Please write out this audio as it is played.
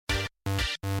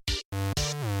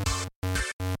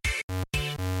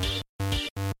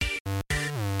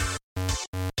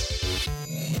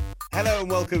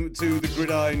Hello and welcome to the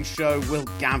Gridiron Show. Will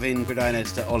Gavin, Gridiron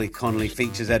editor, Ollie Connolly,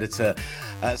 features editor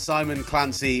Simon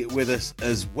Clancy with us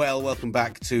as well. Welcome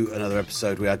back to another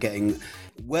episode. We are getting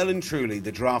well and truly,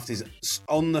 the draft is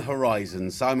on the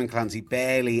horizon. Simon Clancy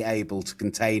barely able to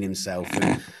contain himself.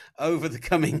 And over the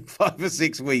coming 5 or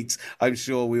 6 weeks, I'm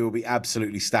sure we will be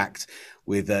absolutely stacked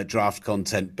with draft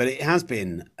content. But it has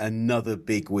been another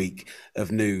big week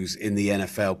of news in the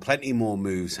NFL. Plenty more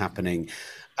moves happening.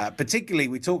 Particularly,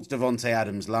 we talked to Davante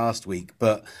Adams last week,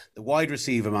 but the wide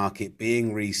receiver market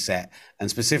being reset, and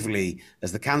specifically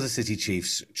as the Kansas City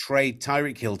Chiefs trade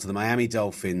Tyreek Hill to the Miami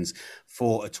Dolphins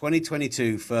for a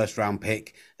 2022 first-round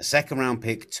pick, a second-round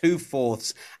pick, 2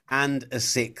 fourths, and a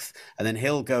 6th. And then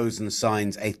Hill goes and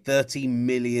signs a $30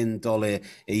 million a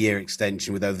year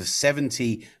extension with over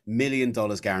 $70 million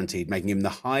guaranteed, making him the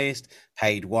highest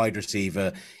paid wide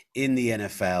receiver in the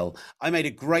NFL. I made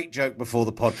a great joke before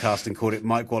the podcast and called it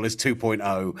Mike Wallace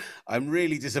 2.0. I'm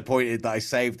really disappointed that I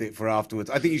saved it for afterwards.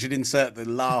 I think you should insert the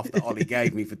laugh that Ollie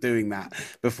gave me for doing that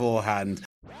beforehand.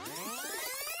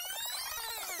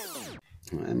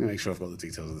 Let me make sure I've got the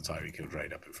details of the Tyreek Hill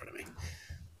trade up in front of me.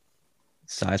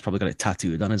 Si's probably got it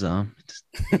tattooed on his arm.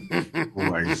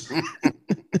 Always.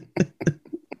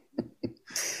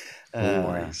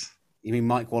 Always. You mean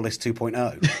Mike Wallace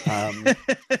 2.0?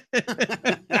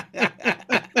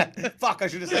 Fuck, I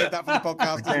should have saved that for the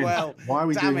podcast as well. Why are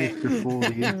we doing it before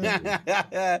the interview?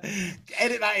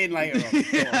 Edit that in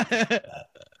later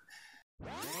on.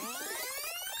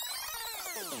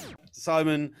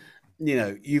 Simon, you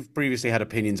know, you've previously had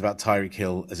opinions about Tyreek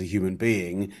Hill as a human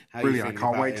being. Brilliant. I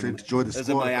can't wait to enjoy the as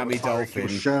a Miami Dolphin.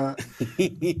 Shirt.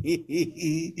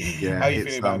 Yeah, how are you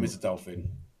feeling about him as a Dolphin?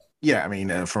 Yeah, I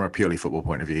mean, from a purely football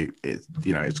point of view,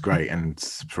 it's great. And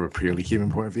from a purely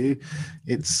human point of view,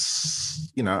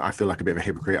 it's, I feel like a bit of a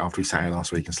hypocrite after we sat here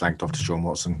last week and slagged off Deshaun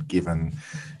Watson, given,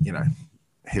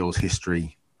 Hill's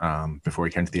history before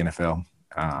he came to the NFL.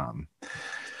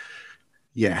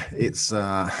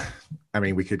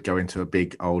 We could go into a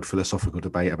big old philosophical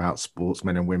debate about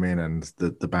sportsmen and women and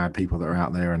the bad people that are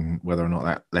out there and whether or not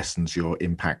that lessens your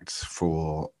impact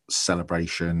for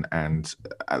celebration. And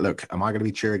look, am I going to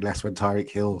be cheering less when Tyreek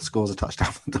Hill scores a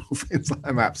touchdown for the Dolphins?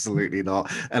 I'm absolutely not.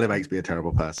 And it makes me a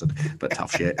terrible person, but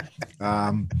tough shit.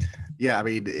 For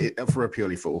a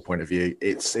purely football point of view,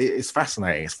 it's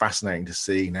fascinating. It's fascinating to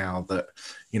see now that,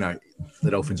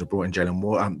 the Dolphins have brought in Jalen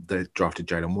Waddle. They drafted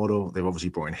Jalen Waddle. They've obviously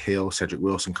brought in Hill. Cedric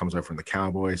Wilson comes over from the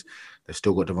Cowboys. They've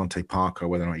still got Devontae Parker,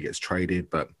 whether or not he gets traded,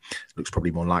 but it looks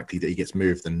probably more likely that he gets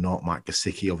moved than not. Mike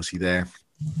Gesicki, obviously, there.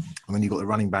 And then you've got the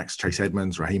running backs, Chase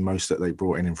Edmonds, Raheem Mostert, they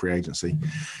brought in free agency.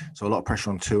 So a lot of pressure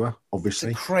on Tua,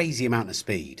 obviously. It's a crazy amount of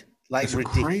speed. It's a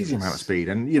crazy amount of speed.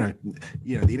 And,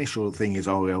 the initial thing is,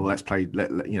 let's play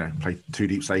 2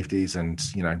 deep safeties and,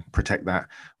 protect that.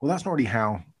 Well, that's not really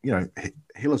how,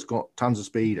 Hill has got tons of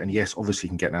speed. And yes, obviously he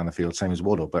can get down the field, same as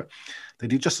Waddle, but they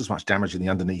do just as much damage in the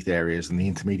underneath areas and the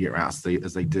intermediate routes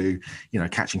as they do,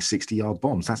 catching 60-yard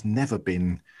bombs. That's never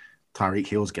been Tyreek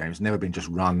Hill's game. It's never been just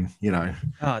run,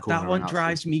 that one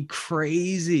drives me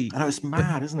crazy. I know, it's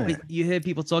mad, isn't it? You hear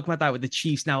people talking about that with the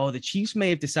Chiefs now. The Chiefs may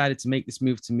have decided to make this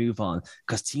move to move on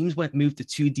because teams moved to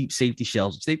 2 deep safety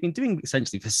shells, which they've been doing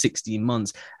essentially for 16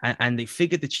 months. And they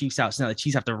figured the Chiefs out. So now the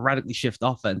Chiefs have to radically shift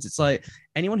offense. It's like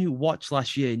anyone who watched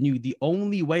last year knew the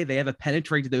only way they ever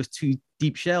penetrated those 2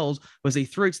 deep shells was they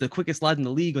threw it to the quickest lad in the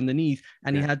league underneath,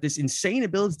 and he had this insane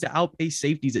ability to outpace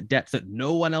safeties at depth that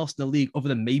no one else in the league other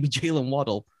than maybe Jalen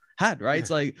Waddle had, right? Yeah. It's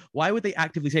like, why would they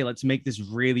actively say, let's make this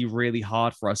really, really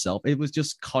hard for ourselves? It was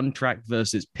just contract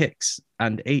versus picks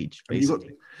and age,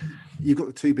 basically. You've got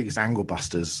the 2 biggest angle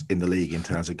busters in the league in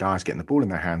terms of guys getting the ball in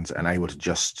their hands and able to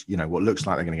just, what looks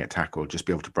like they're going to get tackled, just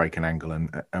be able to break an angle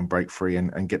and break free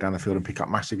and get down the field and pick up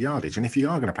massive yardage. And if you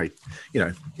are going to pay,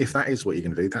 if that is what you're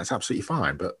going to do, that's absolutely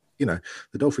fine. But, the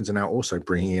Dolphins are now also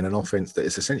bringing in an offense that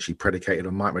is essentially predicated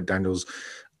on Mike McDaniel's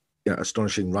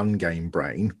astonishing run game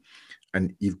brain.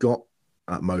 And you've got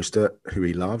Mostert, who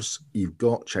he loves. You've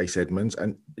got Chase Edmonds,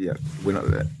 and we're not.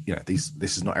 This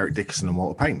is not Eric Dickerson and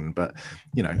Walter Payton, but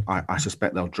I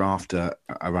suspect they'll draft a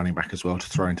running back as well to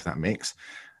throw into that mix.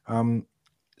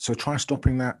 So try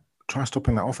stopping that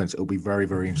offense. It'll be very,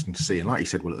 very interesting to see. And like you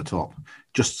said, Will, at the top,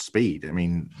 just speed. I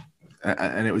mean.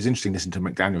 And it was interesting listening to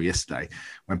McDaniel yesterday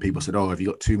when people said, have you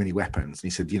got too many weapons? And he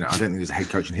said, I don't think there's a head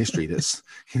coach in history that's,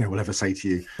 will ever say to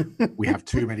you, we have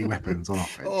too many weapons on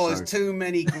offense. There's too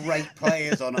many great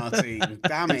players on our team.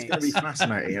 Damn it. It's going to be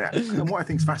fascinating. And what I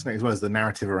think is fascinating as well is the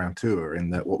narrative around Tua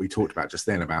in that what we talked about just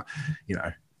then about,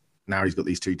 now he's got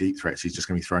these 2 deep threats. He's just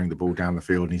going to be throwing the ball down the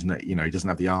field and he's not, he doesn't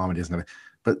have the arm and he doesn't have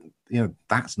but,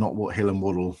 that's not what Hill and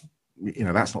Waddle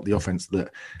that's not the offense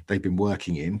that they've been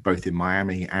working in, both in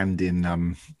Miami and in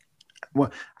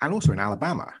and also in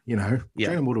Alabama.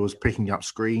 Jalen Waddle was picking up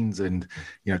screens and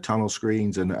tunnel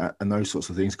screens and those sorts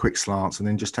of things, quick slants, and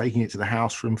then just taking it to the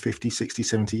house from 50, 60,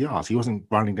 70 yards. He wasn't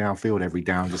running downfield every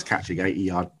down just catching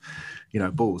 80-yard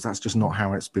balls. That's just not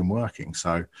how it's been working.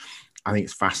 So I think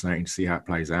it's fascinating to see how it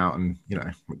plays out. And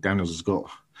McDaniels has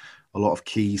got a lot of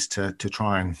keys to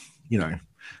try and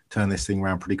turn this thing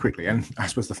around pretty quickly. And I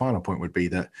suppose the final point would be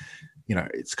that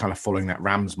it's kind of following that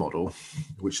Rams model,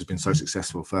 which has been so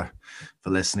successful for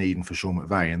Les Snead and for Sean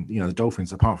McVay. And the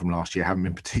Dolphins, apart from last year, haven't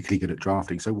been particularly good at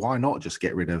drafting. So why not just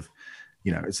get rid of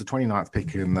it's the 29th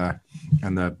pick and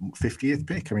the 50th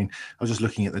pick. I mean, I was just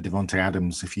looking at the Devontae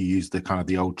Adams. If you use the kind of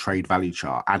the old trade value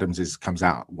chart, Adams comes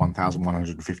out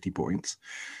 1,150 points,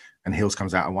 and Hills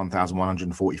comes out at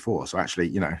 1,144. So actually,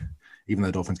 even though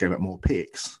the Dolphins gave up more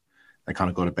picks, they kind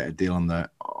of got a better deal on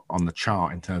the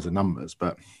chart in terms of numbers.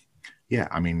 But yeah,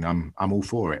 I mean, I'm all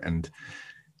for it. And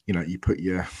you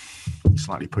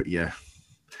slightly put your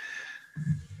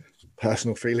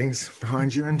personal feelings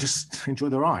behind you and just enjoy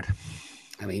the ride.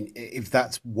 I mean, if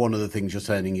that's one of the things you're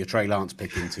turning your Trey Lance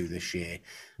pick into this year,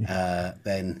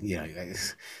 then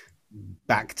it's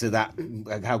back to that,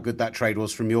 how good that trade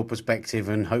was from your perspective,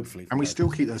 and hopefully. And we still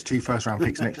keep those 2 first-round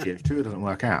picks next year. If Tua doesn't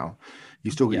work out,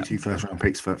 you still get 2 first-round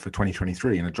picks for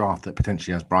 2023 in a draft that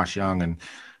potentially has Bryce Young and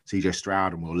CJ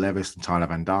Stroud and Will Levis and Tyler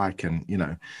Van Dyke and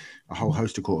a whole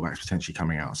host of quarterbacks potentially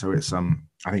coming out. So it's I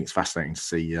think it's fascinating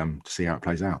to see how it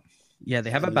plays out. Yeah,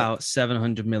 they have about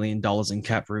 $700 million in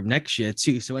cap room next year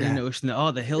too. So any notion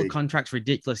that, the Hill contract's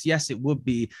ridiculous. Yes, it would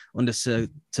be under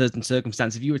certain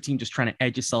circumstances. If you were a team just trying to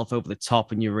edge yourself over the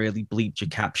top and you really bleed your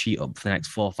cap sheet up for the next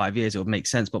 4 or 5 years, it would make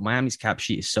sense. But Miami's cap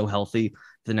sheet is so healthy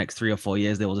for the next 3 or 4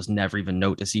 years, they will just never even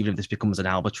notice, even if this becomes an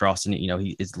albatross and,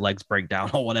 his legs break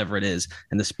down or whatever it is,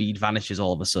 and the speed vanishes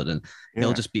all of a sudden.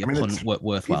 It'll just be a punt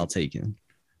worthwhile taking.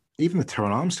 Even the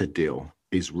Terron Armstead deal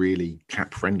is really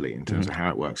cap friendly in terms of how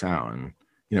it works out. And,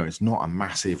 it's not a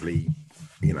massively,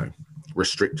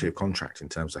 restrictive contract in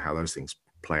terms of how those things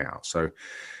play out. So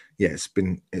yeah, it's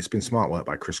been smart work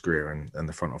by Chris Greer and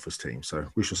the front office team. So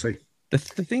we shall see. The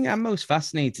thing I'm most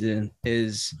fascinated in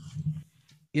is,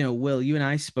 Will, you and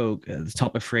I spoke at the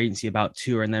top of free agency about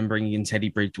Tua and then bringing in Teddy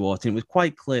Bridgewater. And it was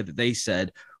quite clear that they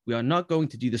said, we are not going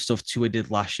to do the stuff Tua did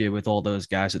last year with all those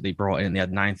guys that they brought in. They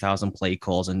had 9,000 play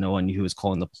calls and no one knew who was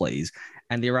calling the plays.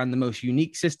 And they ran the most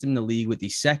unique system in the league with the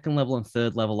 2nd level and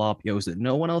 3rd level RPOs that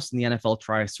no one else in the NFL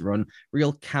tries to run,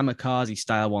 real kamikaze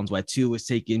style ones where Tua was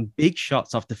taking big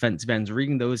shots off defensive ends,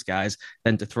 reading those guys,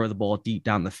 then to throw the ball deep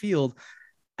down the field.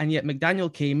 And yet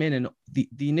McDaniel came in and the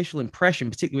initial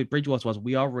impression, particularly with Bridgewater, was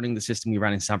we are running the system we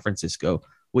ran in San Francisco,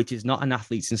 which is not an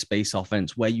athletes in space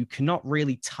offense where you cannot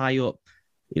really tie up,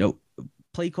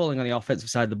 play calling on the offensive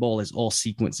side of the ball is all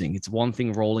sequencing. It's one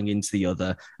thing rolling into the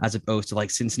other, as opposed to like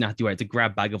Cincinnati, where it's a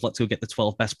grab bag of let's go get the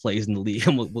 12 best players in the league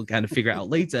and we'll kind of figure it out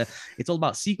later. It's all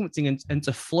about sequencing and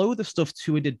to flow the stuff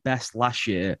Tua did best last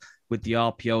year with the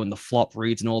RPO and the flop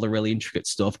reads and all the really intricate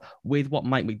stuff with what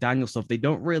Mike McDaniel stuff, they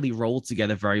don't really roll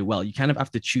together very well. You kind of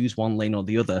have to choose one lane or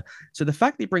the other. So the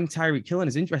fact they bring Tyreek Hill in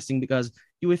is interesting because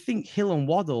you would think Hill and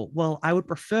Waddle, well, I would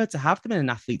prefer to have them in an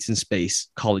athletes in space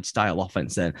college style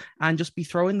offense then and just be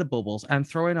throwing the bubbles and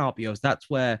throwing RPOs. That's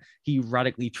where he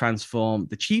radically transformed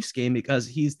the Chiefs game because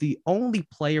he's the only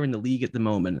player in the league at the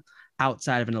moment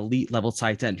outside of an elite level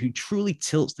tight end who truly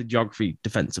tilts the geography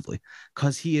defensively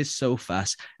because he is so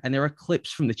fast. And there are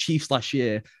clips from the Chiefs last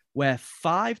year where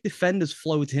 5 defenders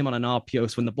flow to him on an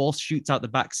RPO. So when the ball shoots out the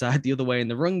backside the other way in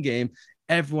the run game,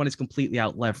 everyone is completely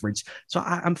out leveraged. So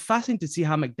I'm fascinated to see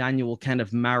how McDaniel will kind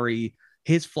of marry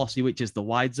his philosophy, which is the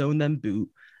wide zone, then boot,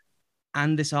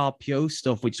 and this RPO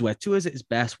stuff, which is where Tua is at his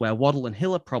best, where Waddle and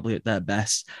Hill are probably at their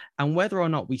best, and whether or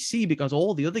not we see, because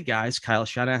all the other guys, Kyle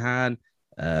Shanahan,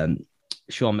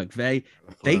 Sean McVay,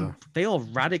 they all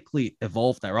radically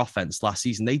evolved their offense last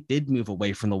season. They did move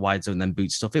away from the wide zone then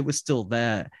boot stuff. It was still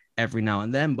there every now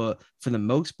and then, but for the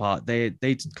most part, they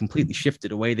completely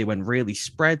shifted away. They went really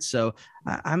spread. So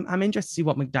I'm interested to see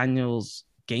what McDaniel's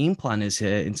game plan is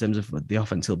here in terms of the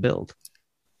offense he'll build.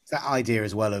 That idea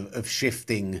as well of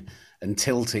shifting and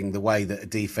tilting the way that a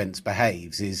defense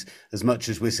behaves is, as much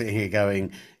as we're sitting here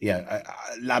going,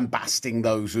 lambasting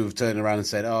those who have turned around and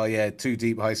said, oh yeah, 2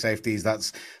 deep high safeties,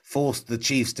 that's forced the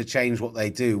Chiefs to change what they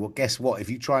do. Well, guess what?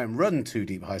 If you try and run 2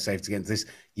 deep high safeties against this,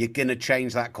 you're going to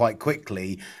change that quite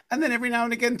quickly. And then every now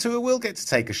and again, Tua will get to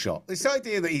take a shot. This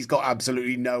idea that he's got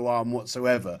absolutely no arm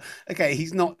whatsoever. Okay,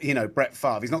 he's not, Brett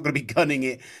Favre. He's not going to be gunning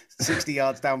it 60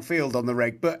 yards downfield on the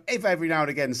reg. But if every now and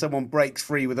again someone breaks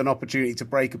free with an opportunity to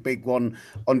break a big one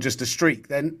on just a streak,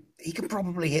 then he can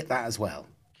probably hit that as well.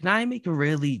 Can I make a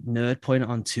really nerd point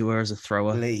on Tua as a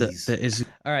thrower? Please. That is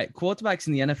all right. Quarterbacks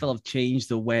in the NFL have changed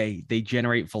the way they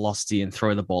generate velocity and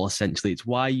throw the ball. Essentially, it's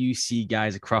why you see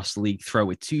guys across the league throw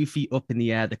with 2 feet up in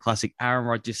the air, the classic Aaron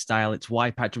Rodgers style. It's why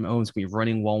Patrick Mahomes can be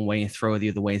running one way and throw the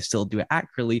other way and still do it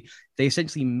accurately. They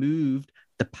essentially moved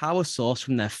the power source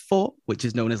from their foot, which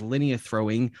is known as linear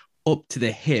throwing, up to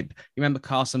the hip. You remember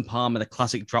Carson Palmer, the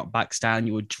classic drop back stand?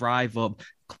 You would drive up,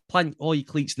 plant all your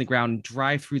cleats in the ground, and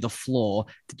drive through the floor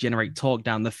to generate torque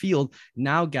down the field.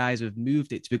 Now guys have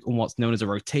moved it to become what's known as a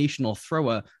rotational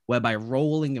thrower, whereby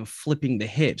rolling and flipping the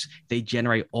hips, they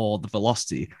generate all the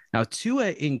velocity. Now,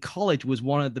 Tua in college was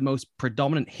one of the most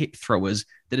predominant hip throwers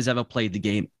that has ever played the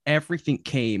game. Everything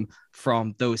came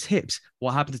from those hips.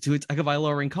 What happened to Tua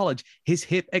Tagovailoa in college? His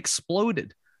hip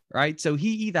exploded, right? So he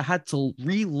either had to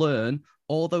relearn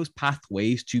all those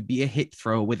pathways to be a hip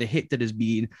thrower with a hip that has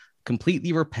been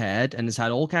completely repaired and has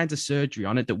had all kinds of surgery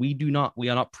on it that we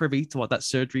are not privy to what that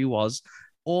surgery was,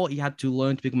 or he had to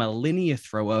learn to become a linear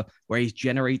thrower where he's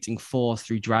generating force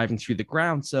through driving through the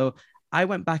ground. So I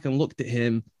went back and looked at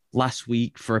him last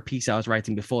week for a piece I was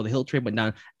writing before the Hill trade went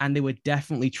down, and they were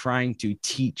definitely trying to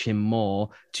teach him more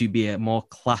to be a more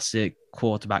classic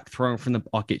quarterback, throwing from the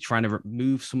pocket, trying to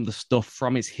remove some of the stuff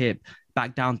from his hip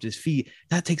back down to his feet.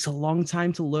 That takes a long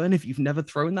time to learn if you've never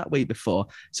thrown that way before.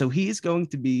 So he is going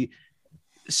to be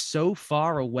so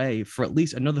far away for at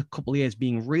least another couple of years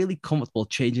being really comfortable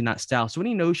changing that style. So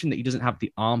any notion that he doesn't have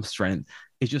the arm strength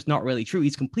is just not really true.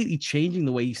 He's completely changing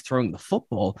the way he's throwing the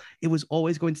football. It was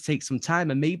always going to take some time,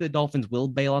 and maybe the Dolphins will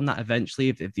bail on that eventually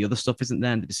if the other stuff isn't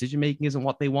there and the decision-making isn't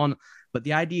what they want. But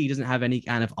the idea he doesn't have any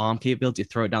kind of arm capability to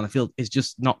throw it down the field is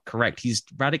just not correct. He's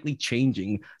radically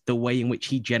changing the way in which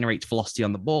he generates velocity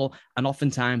on the ball, and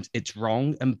oftentimes it's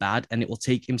wrong and bad, and it will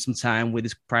take him some time with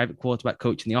his private quarterback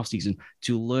coach in the offseason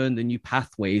to learn the new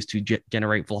pathways to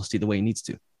generate velocity the way he needs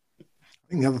to.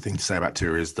 I think the other thing to say about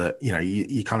Tua is that, you know,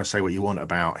 you kind of say what you want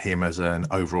about him as an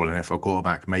overall NFL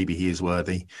quarterback. Maybe he is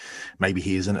worthy, maybe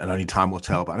he isn't, and only time will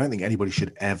tell. But I don't think anybody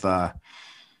should ever,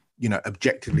 you know,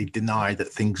 objectively deny that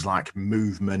things like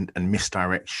movement and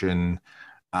misdirection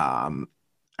and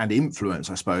influence,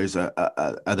 I suppose, are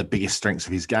the biggest strengths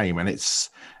of his game. And it's,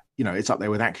 you know, it's up there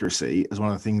with accuracy as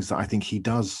one of the things that I think he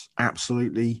does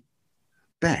absolutely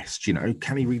best. You know,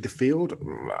 can he read the field?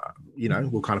 You know,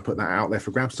 we'll kind of put that out there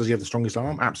for grabs. Does he have the strongest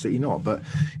arm? Absolutely not. But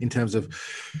in terms of,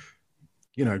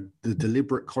 you know, the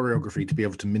deliberate choreography to be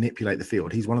able to manipulate the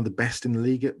field, he's one of the best in the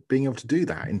league at being able to do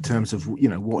that. In terms of, you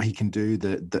know, what he can do,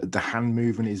 the hand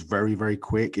movement is very, very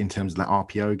quick in terms of that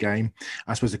RPO game.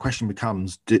 I suppose the question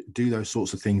becomes, do those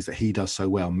sorts of things that he does so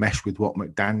well mesh with what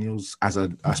McDaniels, as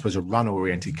a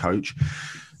run-oriented coach,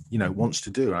 you know, wants to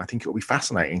do? And I think it'll be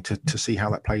fascinating to see how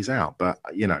that plays out. But,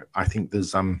 you know, I think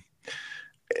there's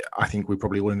I think we're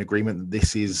probably all in agreement that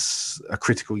this is a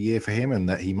critical year for him and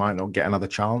that he might not get another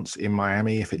chance in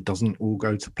Miami if it doesn't all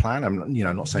go to plan. I'm, you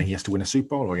know, not saying he has to win a Super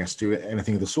Bowl or he has to do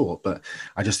anything of the sort, but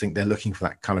I just think they're looking for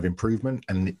that kind of improvement.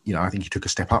 And, you know, I think he took a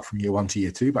step up from year 1 to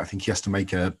year 2, but I think he has to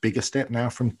make a bigger step now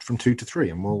from 2 to 3,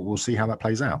 and we'll see how that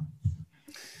plays out.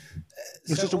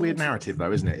 It's just a weird narrative,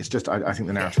 though, isn't it? It's just, I think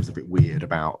the narrative is a bit weird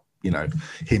about, you know,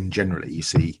 him generally. You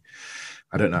see,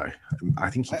 I don't know. I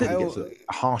think he probably gets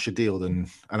a harsher deal than,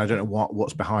 and I don't know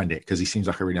what's behind it, because he seems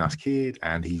like a really nice kid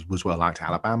and he was well liked at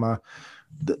Alabama.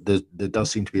 There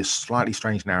does seem to be a slightly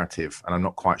strange narrative, and I'm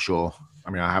not quite sure. I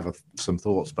mean, I have some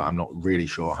thoughts, but I'm not really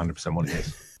sure 100% what it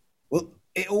is. Well,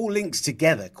 it all links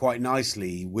together quite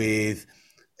nicely with,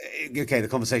 okay, the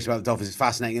conversation about the Dolphins is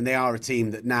fascinating, and they are a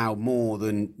team that now, more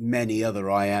than many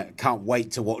other, I can't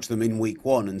wait to watch them in week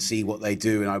 1 and see what they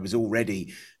do. And I was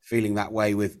already feeling that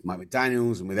way with Mike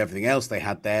McDaniels and with everything else they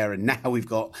had there. And now we've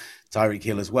got Tyreek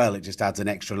Hill as well. It just adds an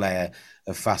extra layer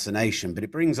of fascination. But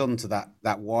it brings on to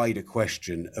that wider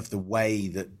question of the way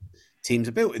that teams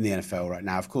are built in the NFL right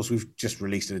now. Of course, we've just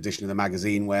released an edition of the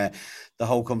magazine where the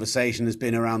whole conversation has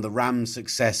been around the Rams'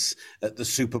 success at the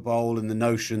Super Bowl and the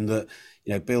notion that,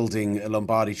 you know, building a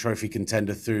Lombardi Trophy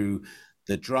contender through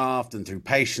the draft and through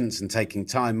patience and taking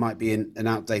time might be an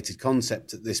outdated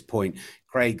concept at this point.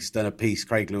 Craig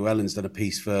Llewellyn's done a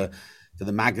piece for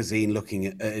the magazine looking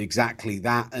at exactly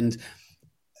that, and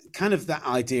kind of that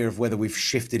idea of whether we've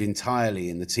shifted entirely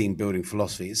in the team building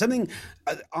philosophy. It's something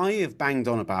I have banged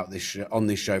on about on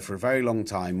this show for a very long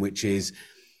time, which is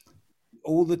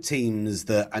all the teams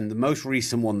and the most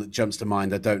recent one that jumps to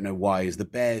mind, I don't know why, is the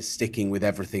Bears sticking with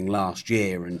everything last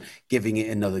year and giving it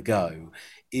another go,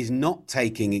 is not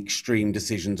taking extreme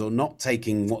decisions or not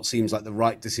taking what seems like the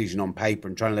right decision on paper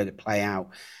and trying to let it play out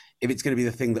if it's going to be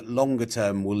the thing that longer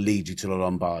term will lead you to the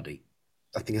Lombardi.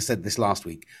 I think I said this last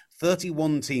week,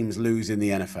 31 teams lose in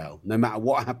the NFL. No matter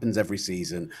what happens every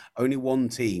season, only one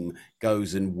team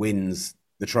goes and wins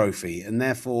the trophy. And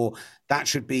therefore, that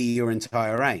should be your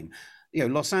entire aim.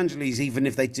 Los Angeles, even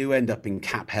if they do end up in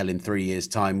cap hell in 3 years'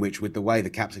 time, which with the way the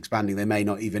cap's expanding, they may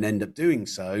not even end up doing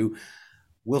so,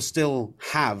 will still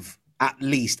have at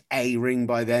least a ring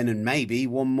by then, and maybe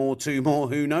one more, two more,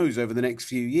 who knows, over the next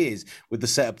few years with the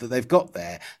setup that they've got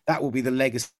there. That will be the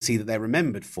legacy that they're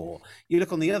remembered for. You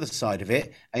look on the other side of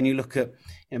it, and you look at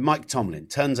Mike Tomlin,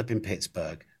 turns up in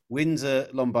Pittsburgh, wins a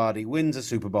Lombardi, wins a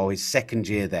Super Bowl, his second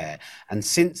year there. And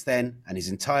since then, and his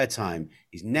entire time,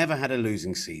 he's never had a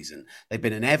losing season. They've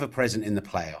been an ever-present in the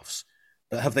playoffs.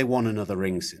 But have they won another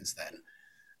ring since then?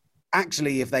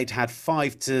 Actually, if they'd had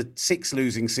 5 to 6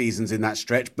 losing seasons in that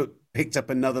stretch, but picked up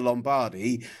another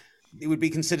Lombardi, it would be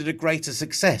considered a greater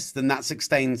success than that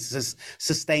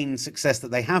sustained success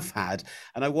that they have had.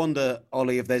 And I wonder,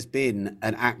 Ollie, if there's been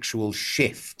an actual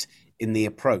shift in the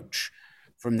approach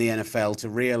from the NFL to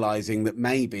realizing that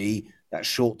maybe that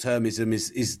short-termism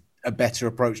is a better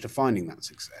approach to finding that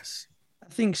success.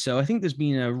 I think so. I think there's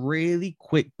been a really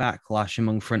quick backlash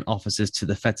among front offices to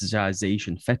the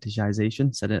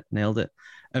fetishization, said it, nailed it,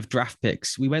 of draft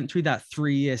picks. We went through that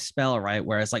 3-year spell, right,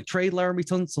 where it's like trade Laramie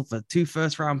Tunsil for 2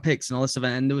 first-round picks and all this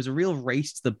event, and there was a real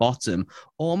race to the bottom,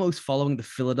 almost following the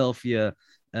Philadelphia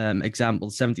example,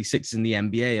 76 in the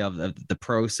NBA of the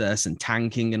process and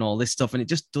tanking and all this stuff. And it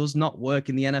just does not work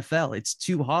in the NFL. It's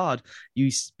too hard. You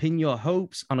pin your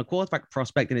hopes on a quarterback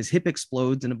prospect and his hip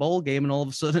explodes in a bowl game. And all of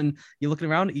a sudden you're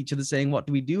looking around at each other saying, what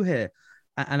do we do here?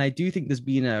 And I do think there's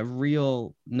been a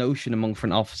real notion among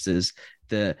front offices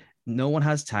that no one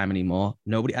has time anymore.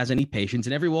 Nobody has any patience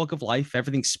in every walk of life.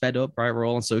 Everything's sped up, right? We're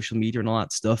all on social media and all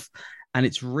that stuff. And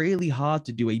it's really hard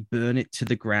to do a burn it to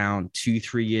the ground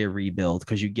 2-3 year rebuild,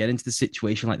 because you get into the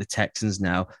situation like the Texans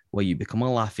now, where you become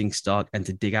a laughing stock, and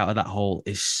to dig out of that hole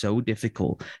is so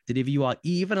difficult that if you are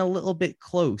even a little bit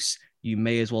close, you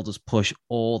may as well just push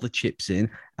all the chips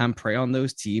in and prey on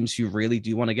those teams who really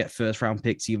do want to get first round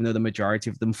picks, even though the majority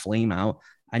of them flame out.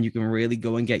 And you can really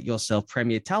go and get yourself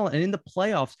premier talent. And in the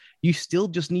playoffs, you still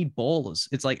just need ballers.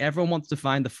 It's like everyone wants to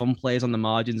find the fun players on the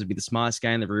margins and be the smartest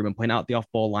guy in the room and point out the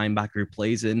off-ball linebacker who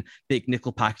plays in big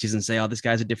nickel packages and say, oh, this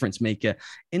guy's a difference maker.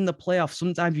 In the playoffs,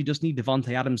 sometimes you just need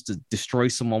Devontae Adams to destroy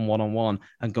someone one-on-one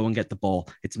and go and get the ball.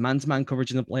 It's man-to-man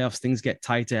coverage in the playoffs. Things get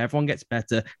tighter. Everyone gets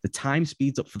better. The time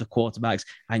speeds up for the quarterbacks,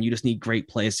 and you just need great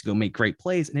players to go make great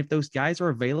plays. And if those guys are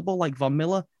available, like Von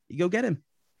Miller, you go get him.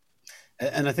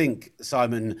 And I think,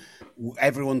 Simon,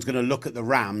 everyone's going to look at the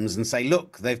Rams and say,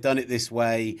 look, they've done it this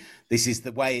way. This is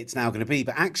the way it's now going to be.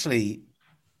 But actually,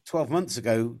 12 months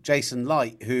ago, Jason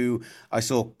Light, who I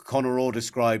saw Connor Orr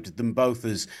described them both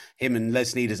as, him and Les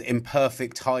Snead, as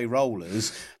imperfect high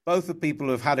rollers. Both are people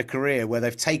who have had a career where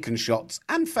they've taken shots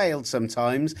and failed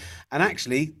sometimes. And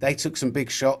actually, they took some big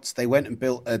shots. They went and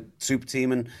built a super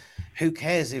team. And who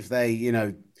cares if they,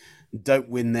 don't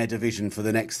win their division for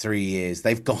the next 3 years?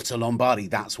 They've got a Lombardi.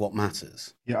 That's what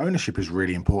matters. Yeah, ownership is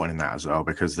really important in that as well,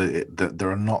 because there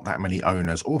are not that many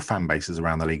owners or fan bases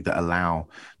around the league that allow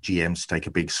GMs to take a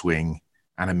big swing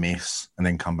and a miss and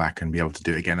then come back and be able to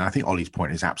do it again. And I think Ollie's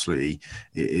point is absolutely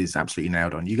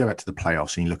nailed on. You go back to the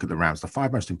playoffs and you look at the Rams, the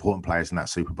 5 most important players in that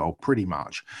Super Bowl pretty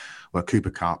much were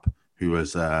Cooper Kupp, who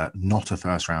was not a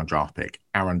first-round draft pick,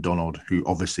 Aaron Donald, who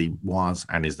obviously was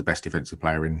and is the best defensive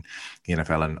player in the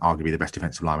NFL and arguably the best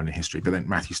defensive lineman in history. But then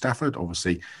Matthew Stafford,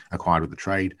 obviously acquired with the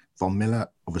trade. Von Miller,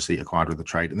 obviously acquired with the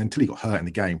trade. And then until he got hurt in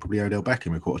the game, probably Odell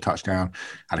Beckham, who caught a touchdown,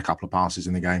 had a couple of passes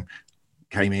in the game,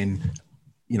 came in,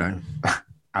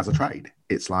 as a trade.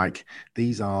 It's like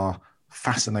these are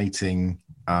fascinating.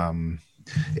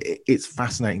 It's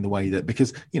fascinating the way that,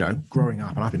 because, growing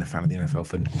up, and I've been a fan of the NFL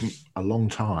for a long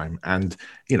time, and,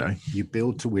 you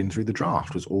build to win through the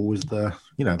draft was always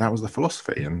that was the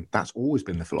philosophy, and that's always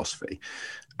been the philosophy.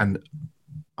 And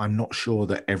I'm not sure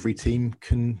that every team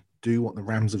can do what the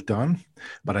Rams have done,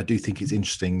 but I do think it's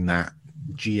interesting that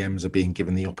GMs are being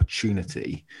given the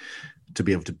opportunity to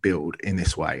be able to build in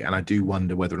this way. And I do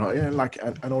wonder whether or not, like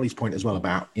and Ollie's point as well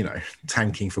about,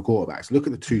 tanking for quarterbacks. Look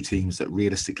at the 2 teams that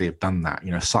realistically have done that.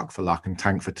 Suck for luck and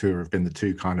tank for Tua have been the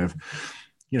 2 kind of,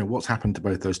 what's happened to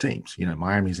both those teams.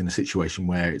 Miami's in a situation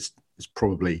where it's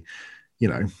probably,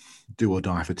 do or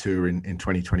die for Tua in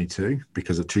 2022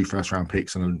 because of 2 first-round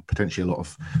picks and potentially a lot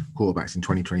of quarterbacks in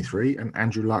 2023. And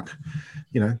Andrew Luck,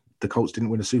 the Colts didn't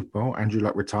win a Super Bowl. Andrew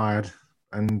Luck retired.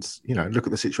 And, look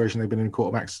at the situation they've been in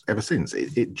quarterbacks ever since.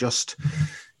 It just,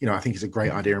 I think it's a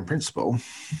great idea in principle,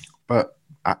 but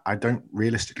I don't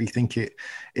realistically think it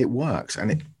works.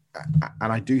 And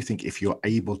and I do think if you're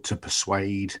able to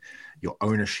persuade your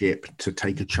ownership to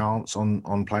take a chance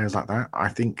on players like that, I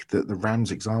think that the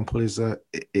Rams example is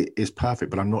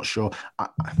perfect. But I'm not sure. I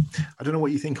don't know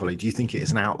what you think, Ollie. Do you think it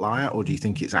is an outlier, or do you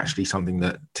think it's actually something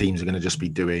that teams are going to just be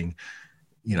doing,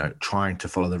 trying to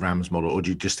follow the Rams model? Or do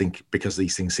you just think because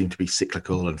these things seem to be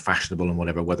cyclical and fashionable and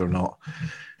whatever, whether or not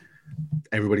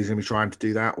everybody's going to be trying to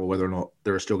do that, or whether or not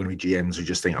there are still going to be GMs who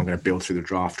just think, I'm going to build through the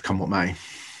draft, come what may?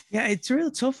 Yeah, it's a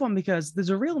real tough one because there's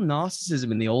a real narcissism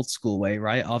in the old school way,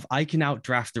 right? Of I can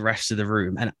outdraft the rest of the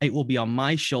room and it will be on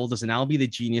my shoulders and I'll be the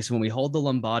genius. When we hold the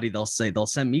Lombardi, they'll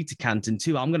send me to Canton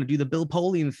too. I'm going to do the Bill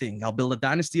Polian thing. I'll build a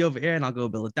dynasty over here and I'll go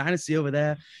build a dynasty over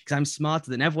there because I'm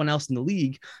smarter than everyone else in the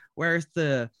league. Whereas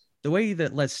the way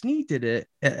that Les Snead did it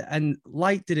and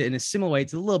Light did it in a similar way,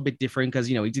 it's a little bit different because,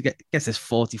 he gets this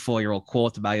 44-year-old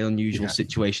quarterback, unusual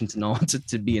situation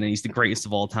to be in, and he's the greatest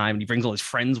of all time. And he brings all his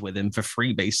friends with him for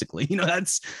free, basically.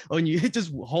 That's when you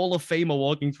just Hall of Famer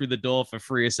walking through the door for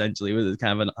free, essentially, with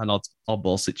kind of an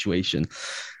oddball situation.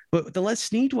 But the Les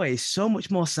Snead way is so much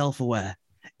more self-aware.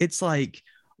 It's like,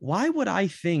 why would I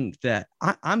think that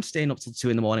I'm staying up till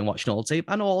 2 a.m. watching all the tape?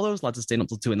 I know all those lads are staying up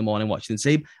till 2 a.m. watching the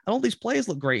tape, and all these players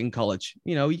look great in college.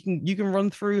 You can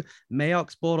run through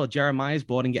Mayock's board or Jeremiah's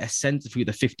board and get a sense of who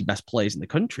the 50 best players in the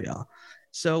country are.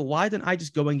 So why don't I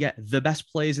just go and get the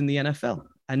best players in the NFL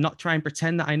and not try and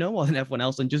pretend that I know more than everyone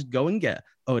else and just go and get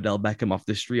Odell Beckham off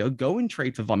the street or go and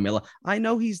trade for Von Miller? I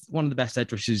know he's one of the best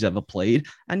edge rushers who's ever played.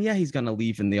 And yeah, he's going to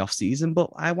leave in the offseason, but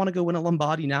I want to go win a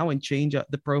Lombardi now and change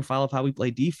the profile of how we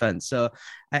play defense. So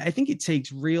I think it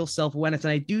takes real self-awareness.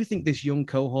 And I do think this young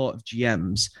cohort of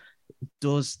GMs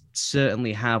does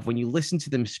certainly have, when you listen to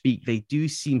them speak, they do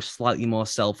seem slightly more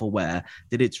self-aware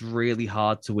that it's really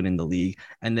hard to win in the league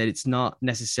and that it's not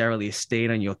necessarily a stain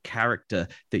on your character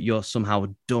that you're somehow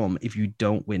dumb if you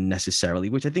don't win necessarily,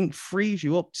 which I think frees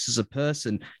you up as a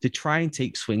person to try and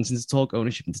take swings and to talk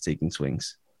ownership into taking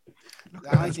swings.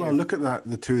 Look at that.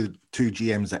 The two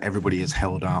GMs that everybody has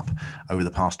held up over the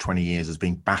past 20 years as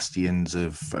being bastions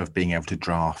of being able to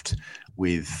draft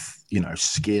with,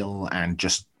 skill and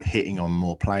just hitting on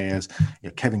more players.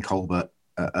 Kevin Colbert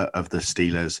of the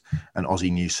Steelers and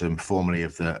Ozzie Newsome, formerly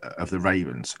of the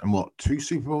Ravens, and 2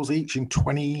 Super Bowls each in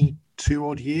 22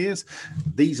 odd years.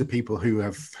 These are people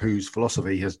whose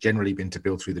philosophy has generally been to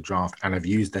build through the draft and have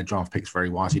used their draft picks very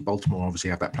wisely. Baltimore obviously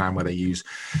have that plan where they use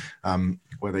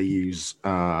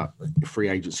free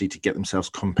agency to get themselves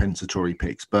compensatory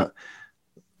picks, but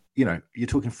you're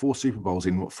talking 4 Super Bowls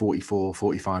in 44,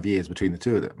 45 years between the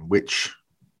two of them, which,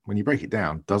 when you break it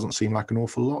down, doesn't seem like an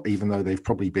awful lot, even though they've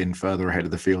probably been further ahead of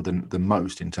the field than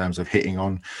most in terms of hitting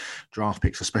on draft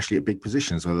picks, especially at big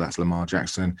positions, whether that's Lamar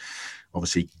Jackson.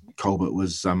 Obviously, Colbert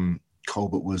was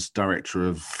director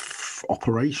of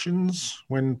operations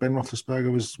when Ben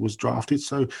Roethlisberger was drafted.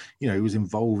 So, he was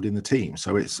involved in the team.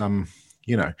 So it's,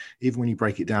 even when you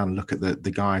break it down and look at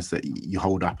the guys that you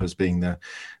hold up as being the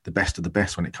best of the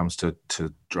best when it comes to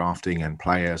drafting and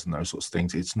players and those sorts of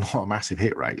things, it's not a massive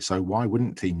hit rate. So why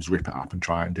wouldn't teams rip it up and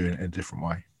try and do it in a different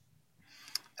way?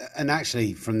 And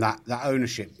actually, from that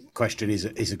ownership question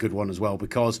is a good one as well,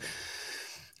 because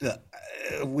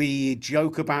we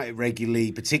joke about it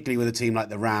regularly, particularly with a team like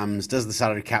the Rams. Does the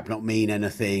salary cap not mean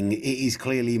anything? It is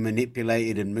clearly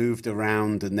manipulated and moved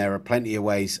around, and there are plenty of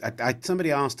ways.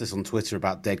 Somebody asked us on Twitter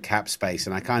about dead cap space,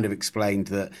 and I kind of explained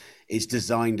that it's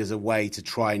designed as a way to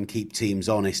try and keep teams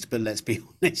honest. But let's be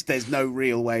honest, there's no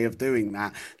real way of doing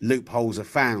that. Loopholes are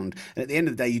found. And at the end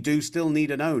of the day, you do still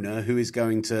need an owner who is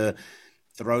going to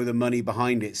throw the money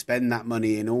behind it, spend that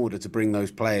money in order to bring those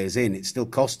players in. It still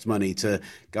costs money to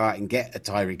go out and get a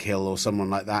Tyreek Hill or someone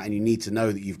like that, and you need to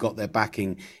know that you've got their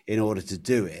backing in order to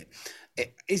do it.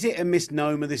 Is it a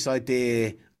misnomer, this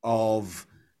idea of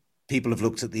people have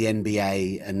looked at the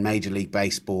NBA and Major League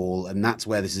Baseball, and that's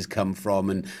where this has come from,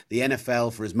 and the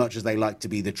NFL, for as much as they like to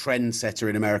be the trendsetter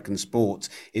in American sports,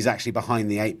 is actually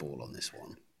behind the 8 ball on this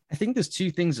one? I think there's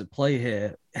 2 things at play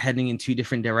here, heading in 2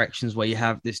 different directions, where you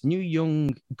have this new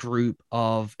young group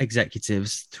of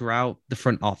executives throughout the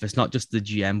front office, not just the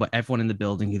GM, but everyone in the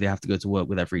building who they have to go to work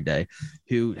with every day,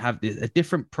 who have a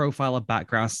different profile of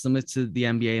background, similar to the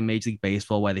NBA and Major League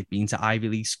Baseball, where they've been to Ivy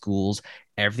League schools.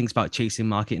 Everything's about chasing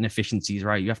market inefficiencies,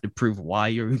 right? You have to prove why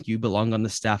you belong on the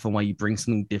staff and why you bring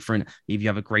something different. If you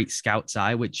have a great scout's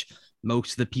eye, which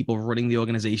most of the people running the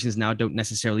organizations now don't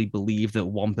necessarily believe that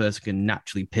one person can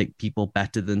naturally pick people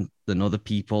better than other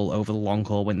people over the long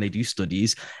haul when they do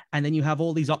studies. And then you have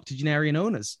all these octogenarian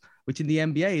owners which in the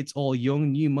NBA, it's all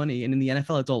young, new money. And in the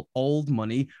NFL, it's all old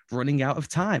money running out of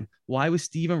time. Why was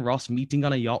Stephen Ross meeting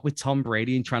on a yacht with Tom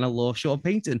Brady and trying to lure Sean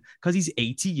Payton? Because he's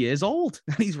 80 years old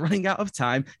and he's running out of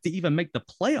time to even make the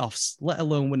playoffs, let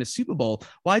alone win a Super Bowl.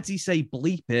 Why does he say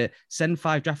bleep it, send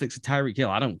 5 draft picks to Tyreek Hill?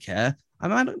 I don't care. I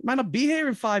might not be here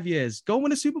in 5 years. Go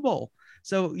win a Super Bowl.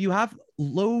 So you have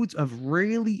loads of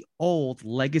really old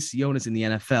legacy owners in the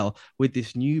NFL with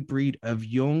this new breed of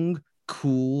young,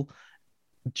 cool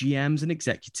GMs and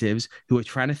executives who are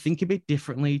trying to think a bit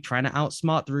differently, trying to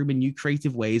outsmart the room in new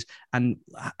creative ways. And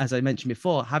as I mentioned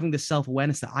before, having the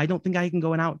self-awareness that I don't think I can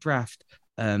go and outdraft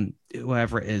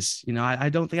whoever it is. I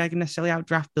don't think I can necessarily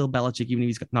outdraft Bill Belichick, even if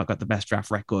he's not got the best draft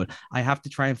record. I have to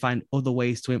try and find other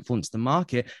ways to influence the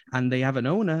market. And they have an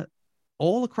owner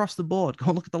all across the board.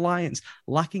 Go look at the Lions,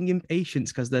 lacking in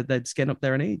patience because they're just getting up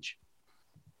there in age.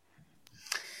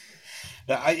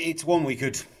 It's one we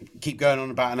could keep going on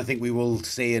about, and I think we will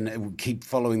see and keep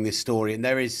following this story. And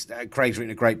there is, Craig's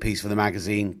written a great piece for the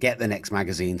magazine. Get the next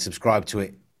magazine, subscribe to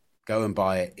it, go and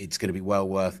buy it. It's going to be well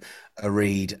worth a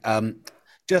read.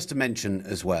 Just to mention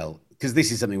as well, because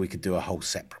this is something we could do a whole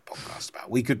separate podcast about.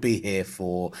 We could be here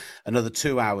for another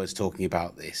 2 hours talking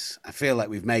about this. I feel like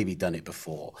we've maybe done it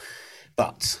before.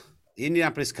 But the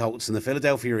Indianapolis Colts and the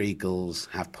Philadelphia Eagles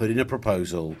have put in a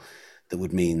proposal that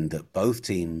would mean that both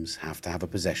teams have to have a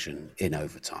possession in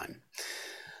overtime.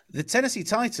 The Tennessee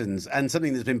Titans, and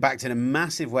something that's been backed in a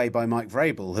massive way by Mike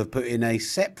Vrabel, have put in a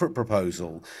separate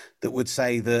proposal that would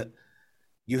say that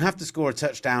you have to score a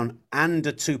touchdown and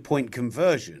a 2-point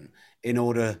conversion in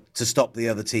order to stop the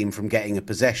other team from getting a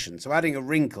possession. So adding a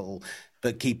wrinkle,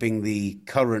 but keeping the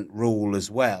current rule as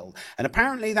well. And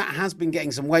apparently that has been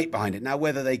getting some weight behind it. Now,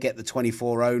 whether they get the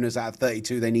 24 owners out of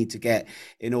 32 they need to get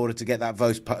in order to get that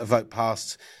vote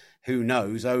passed, who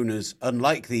knows? Owners,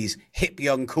 unlike these hip,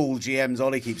 young, cool GMs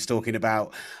Ollie keeps talking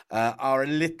about, are a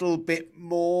little bit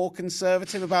more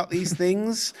conservative about these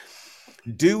things.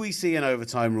 Do we see an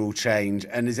overtime rule change?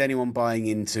 And is anyone buying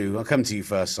into, I'll come to you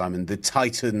first, Simon, the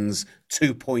Titans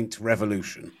 2-point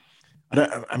revolution?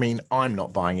 I'm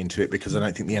not buying into it because I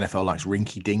don't think the NFL likes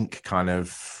rinky-dink kind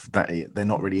of that. They're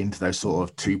not really into those sort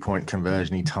of 2-point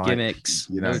conversion-y type gimmicks.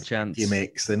 No chance.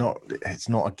 Gimmicks. It's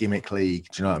not a gimmick league.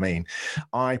 Do you know what I mean?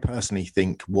 I personally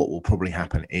think what will probably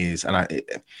happen is, and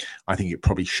I think it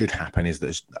probably should happen, is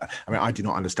that I do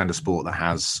not understand a sport that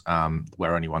has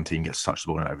where only one team gets to touch the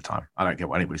ball in overtime. I don't get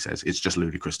what anybody says. It's just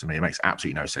ludicrous to me. It makes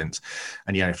absolutely no sense.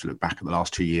 And you have to look back at the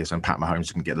last 2 years, and Pat Mahomes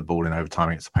didn't get the ball in overtime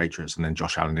against the Patriots, and then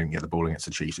Josh Allen didn't get the ball against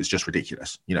the Chiefs. It's just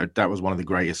ridiculous. That was one of the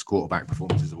greatest quarterback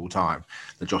performances of all time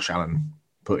that Josh Allen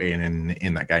put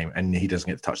in that game, and he doesn't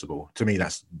get to touch the ball. To me,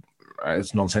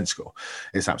 it's nonsensical.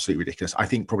 It's absolutely ridiculous. I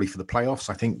think probably for the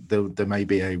playoffs, I think there may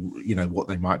be what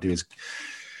they might do is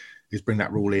bring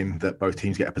that rule in that both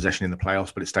teams get a possession in the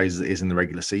playoffs, but it stays as it is in the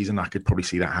regular season. I could probably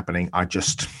see that happening.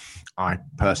 I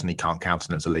personally can't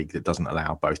countenance a league that doesn't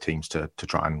allow both teams to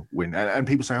try and win. And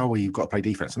people say, oh, well, you've got to play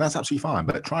defense. And that's absolutely fine.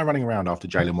 But try running around after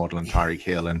Jalen Waddle and Tyreek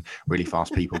Hill and really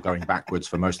fast people going backwards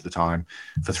for most of the time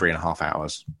for 3.5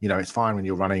 hours. It's fine when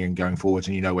you're running and going forwards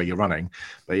and you know where you're running.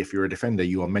 But if you're a defender,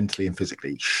 you are mentally and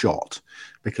physically shot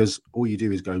because all you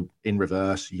do is go in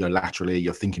reverse, you go laterally,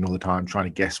 you're thinking all the time, trying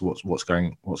to guess what's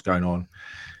going on.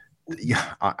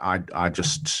 Yeah, I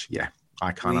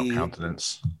cannot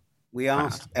countenance. We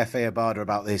asked F.A. Abada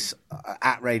about this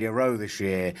at Radio Row this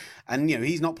year, and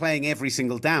he's not playing every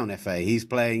single down. F.A. He's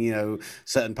playing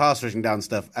certain pass rushing down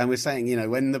stuff, and we're saying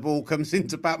when the ball comes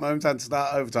into Pat Mahomes and to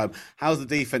start overtime, how's the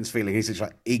defense feeling? He's just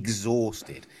like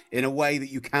exhausted in a way that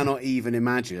you cannot even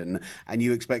imagine, and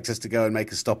you expect us to go and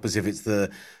make a stop as if it's the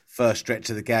first stretch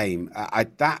of the game.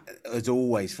 That has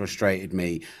always frustrated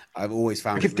me. I've always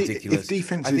found it ridiculous. If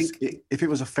defense if it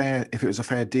was a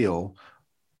fair deal.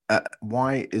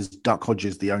 Why is Duck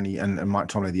Hodges the only and Mike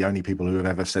Tomlin the only people who have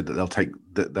ever said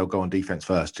that they'll go on defense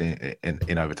first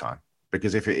in overtime?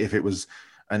 Because if it was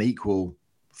an equal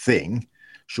thing,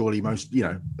 surely most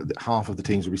half of the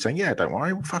teams would be saying, yeah, don't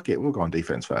worry, fuck it, we'll go on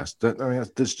defense first.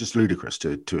 That's just ludicrous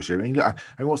to assume.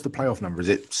 And what's the playoff number? Is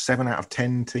it 7 out of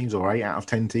 10 teams or 8 out of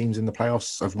 10 teams in the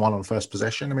playoffs have won on first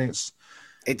possession?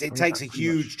 It takes a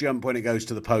huge jump when it goes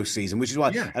to the postseason, which is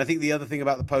why. Yeah. And I think the other thing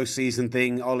about the postseason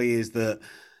thing, Ollie, is that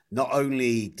not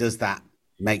only does that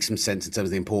make some sense in terms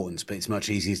of the importance, but it's much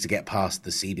easier to get past the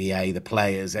CBA, the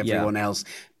players, everyone else,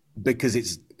 because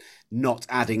it's not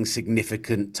adding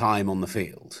significant time on the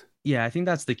field. Yeah, I think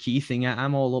that's the key thing.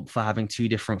 I'm all up for having two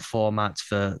different formats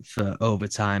for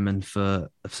overtime and for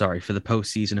the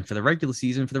postseason and for the regular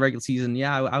season. For the regular season,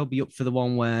 yeah, I would be up for the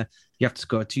one where you have to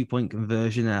score a 2-point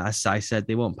conversion. As I said,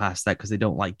 they won't pass that because they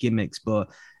don't like gimmicks. But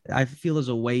I feel there's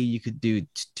a way you could do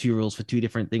two rules for two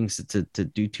different things to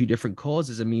do two different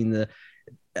causes. I mean,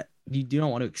 you do not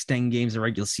want to extend games in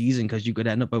regular season because you could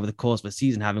end up over the course of a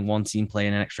season having one team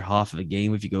playing an extra half of a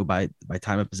game if you go by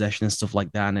time of possession and stuff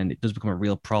like that. And it does become a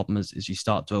real problem as you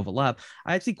start to overlap.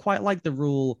 I actually quite like the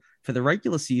rule for the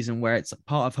regular season where it's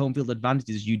part of home field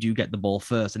advantages. You do get the ball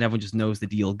first and everyone just knows the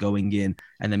deal going in.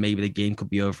 And then maybe the game could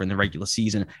be over in the regular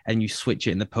season and you switch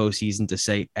it in the postseason to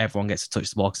say everyone gets to touch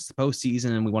the ball because it's the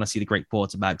postseason and we want to see the great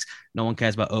quarterbacks. No one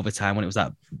cares about overtime when it was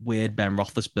that weird Ben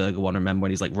Roethlisberger one. Remember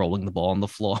when he's like rolling the ball on the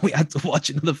floor? We had to watch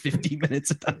another 15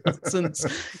 minutes of that nonsense.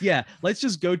 Yeah, let's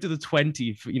just go to the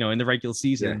 20, in the regular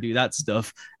season and do that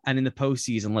stuff. And in the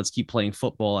postseason, let's keep playing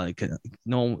football. Like,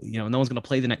 no one's going to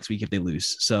play the next week if they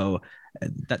lose. So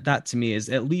that to me is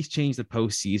at least change the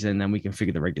postseason, and then we can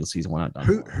figure the regular season one out.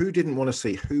 Who didn't want to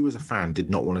see? Who as a fan did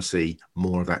not want to see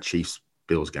more of that Chiefs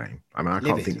Bills game? I mean, I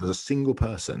can't think there's a single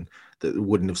person that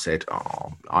wouldn't have said,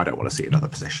 "Oh, I don't want to see another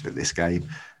possession of this game."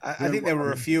 I think there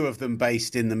were a few of them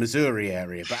based in the Missouri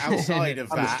area, but outside of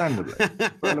that, understandably.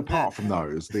 But apart from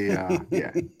those,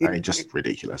 just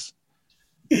ridiculous.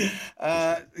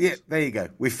 Yeah, there you go.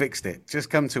 We fixed it. Just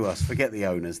come to us. Forget the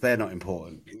owners. They're not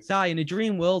important. Si, in a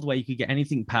dream world where you could get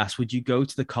anything passed, would you go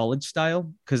to the college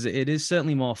style? Because it is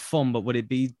certainly more fun, but would it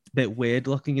be a bit weird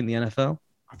looking in the NFL?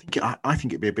 I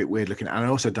think it'd be a bit weird looking, and I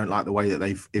also don't like the way that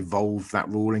they've evolved that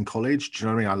rule in college. Do you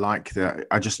know what I mean? I like that.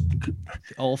 I just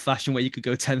old-fashioned where you could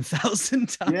go 10,000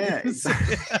 times. Yeah,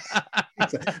 exactly.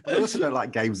 I also don't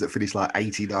like games that finish like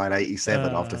 89,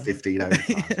 87 after 15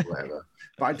 overtimes or whatever.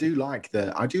 But I do like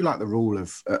the rule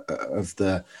of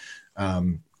the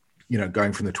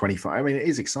going from the 25. I mean, it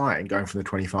is exciting going from the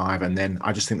 25, and then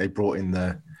I just think they brought in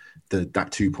that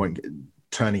 2-point.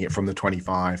 Turning it from the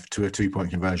 25 to a 2-point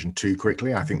conversion too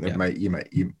quickly. I think that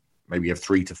you maybe have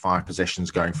 3 to 5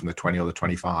 possessions going from the 20 or the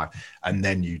 25, and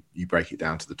then you break it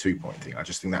down to the 2-point thing. I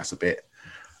just think that's a bit,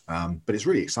 but it's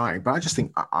really exciting. But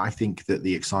I think that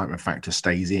the excitement factor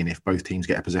stays in if both teams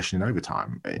get a possession in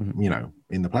overtime.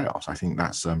 In the playoffs. I think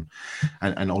that's and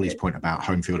Ollie's point about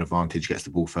home field advantage gets the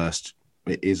ball first.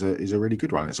 It is a really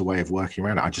good one. It's a way of working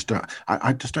around it. I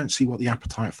just don't see what the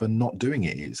appetite for not doing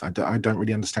it is. I don't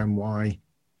really understand why.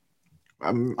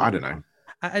 I don't know.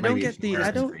 I don't get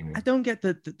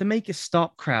the make a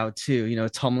stop crowd too.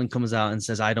 Tomlin comes out and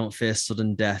says, "I don't fear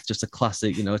sudden death," just a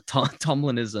classic,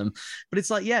 Tomlinism. But it's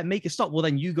like, yeah, make a stop. Well,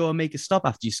 then you go and make a stop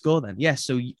after you score. Then, yes.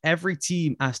 So every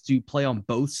team has to play on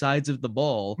both sides of the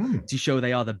ball to show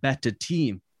they are the better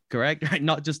team. Correct, right?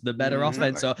 Not just the better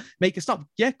offense. So make a stop.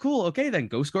 Yeah, cool. Okay, then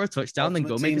go score a touchdown. Then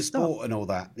go make a stop. And all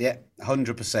that. Yeah,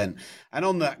 100%. And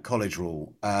on that college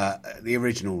rule, the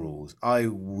original rules, I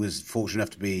was fortunate enough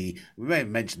to be. We may have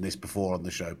mentioned this before on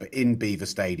the show, but in Beaver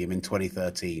Stadium in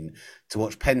 2013 to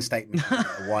watch Penn State a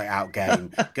whiteout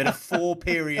game, go to 4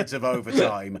 periods of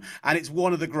overtime, and it's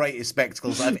one of the greatest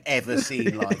spectacles I've ever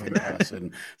seen live in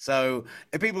person. So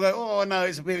if people go, "Oh no,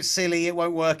 it's a bit silly, it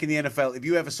won't work in the NFL," if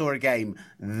you ever saw a game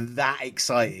that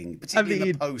exciting, particularly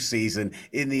in the postseason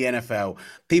in the NFL,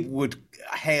 people would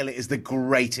hail it as the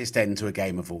greatest end to a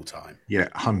game of all time. Yeah,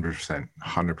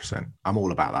 100%. I'm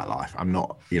all about that life. I'm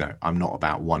not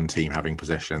about one team having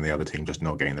possession and the other team just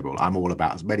not getting the ball. I'm all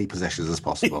about as many possessions as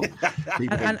possible.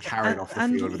 People being carried off the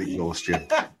field with exhaustion.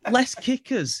 Less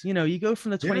kickers. You go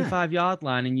from the 25-yard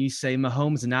line and you say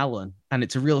Mahomes and Allen, and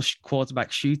it's a real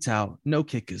quarterback shootout. No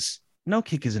kickers. No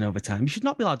kickers in overtime. You should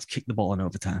not be allowed to kick the ball in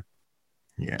overtime.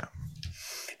 Yeah.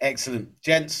 Excellent.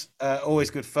 Gents, always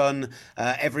good fun.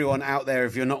 Everyone out there,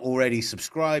 if you're not already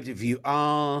subscribed, if you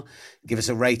are, give us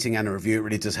a rating and a review. It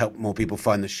really does help more people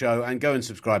find the show. And go and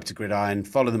subscribe to Gridiron.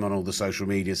 Follow them on all the social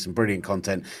media. Some brilliant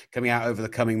content coming out over the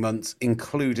coming months,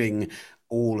 including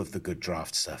all of the good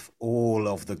draft stuff, all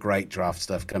of the great draft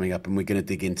stuff coming up. And we're going to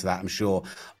dig into that, I'm sure,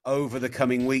 over the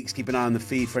coming weeks. Keep an eye on the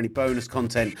feed for any bonus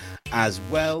content as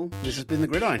well. This has been The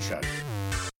Gridiron Show.